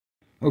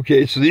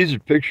Okay, so these are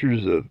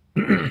pictures of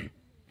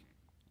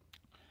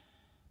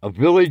a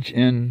village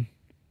in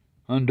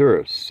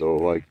Honduras. So,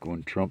 like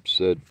when Trump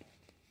said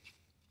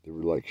they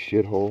were like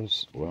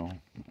shitholes, well,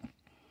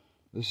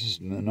 this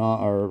is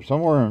or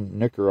somewhere in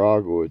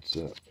Nicaragua. It's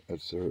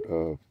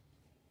a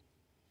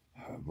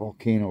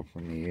volcano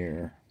from the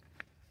air.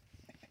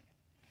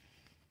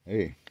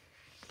 Hey,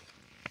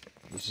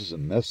 this is a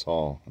mess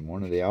hall in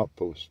one of the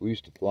outposts. We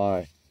used to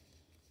fly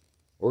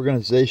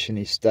Organization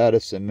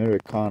Estados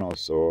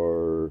Americanos,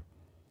 or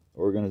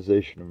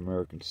Organization of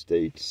American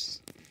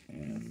States,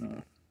 and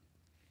it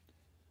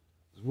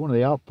was one of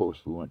the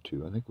outposts we went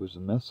to. I think it was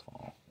the mess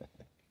hall,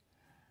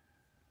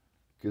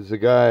 because the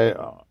guy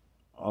all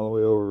the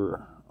way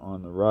over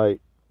on the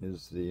right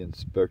is the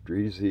inspector.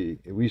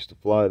 We used to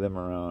fly them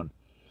around.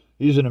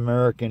 He's an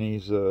American.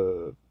 He's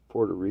a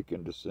Puerto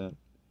Rican descent,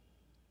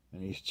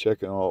 and he's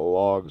checking all the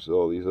logs.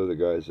 All these other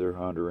guys, they're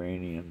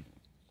Honduranian.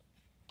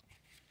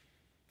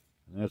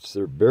 And that's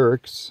their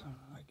barracks,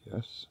 I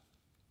guess.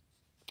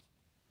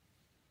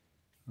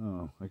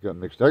 Oh, I got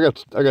mixed. I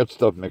got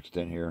stuff mixed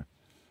in here.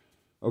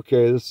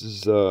 Okay, this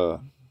is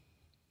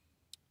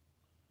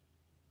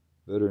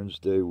Veterans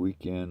Day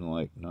weekend,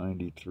 like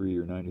 '93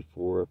 or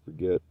 '94, I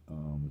forget.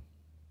 Oh,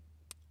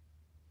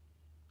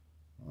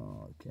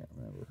 I can't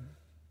remember.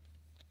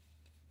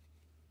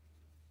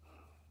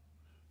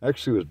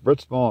 Actually, it was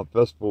Brett Small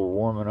Festival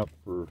warming up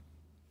for.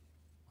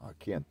 I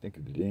can't think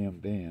of the damn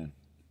band.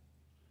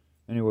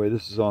 Anyway,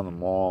 this is on the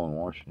mall in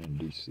Washington,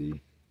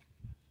 D.C.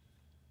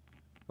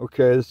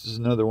 Okay, this is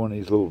another one of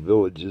these little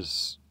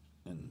villages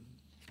in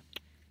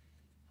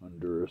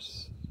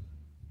Honduras.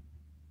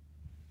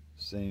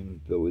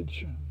 Same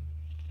village.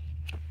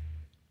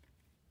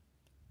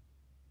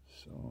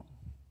 So,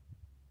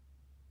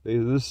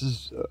 this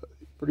is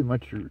pretty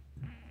much your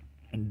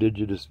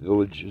indigenous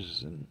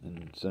villages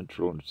in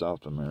Central and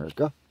South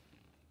America.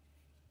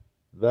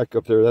 Back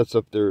up there, that's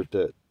up there at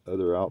that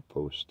other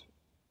outpost.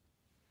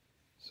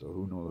 So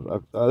who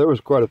knows? There was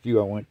quite a few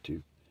I went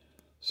to.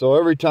 So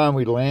every time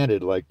we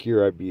landed, like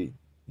here, I'd be,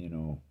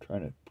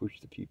 trying to push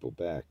the people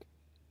back.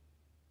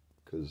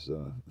 Because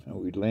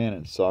we'd land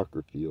in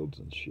soccer fields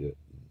and shit.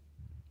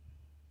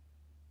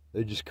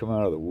 They just come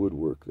out of the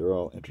woodwork. They're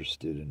all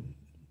interested in,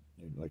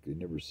 like they've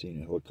never seen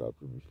a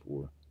helicopter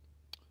before.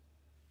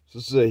 So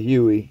this is a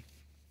Huey.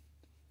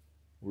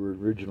 We're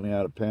originally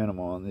out of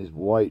Panama, and this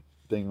white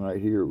thing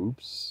right here,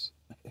 oops.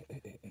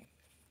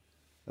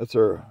 That's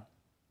our...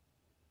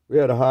 We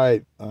had a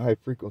high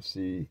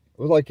frequency. It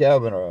was like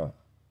having a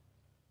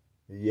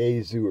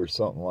Yaesu or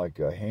something, like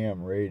a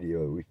ham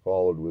radio. We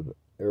followed with the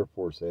Air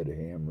Force had a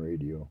ham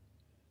radio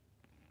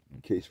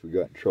in case we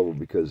got in trouble,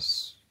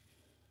 because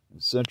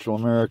in Central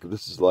America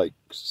this is like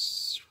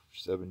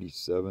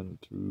 77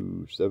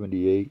 through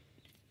 78,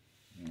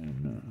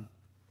 and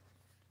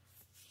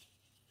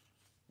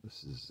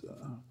this is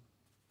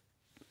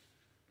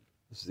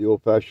the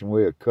old-fashioned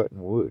way of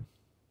cutting wood.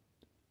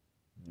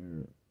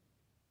 They're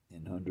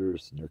in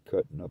Honduras, and they're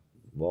cutting up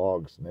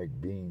logs to make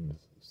beams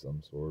of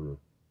some sort of.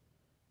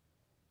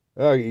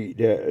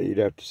 You'd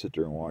have to sit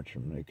there and watch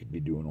them. They could be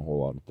doing a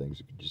whole lot of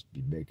things. It could just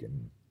be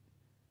making.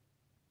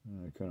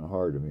 Kind of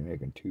hard to be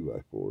making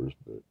 2x4s,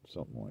 but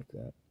something like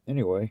that.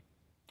 Anyway,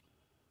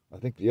 I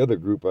think the other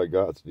group I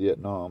got is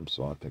Vietnam,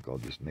 so I think I'll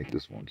just make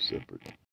this one separate.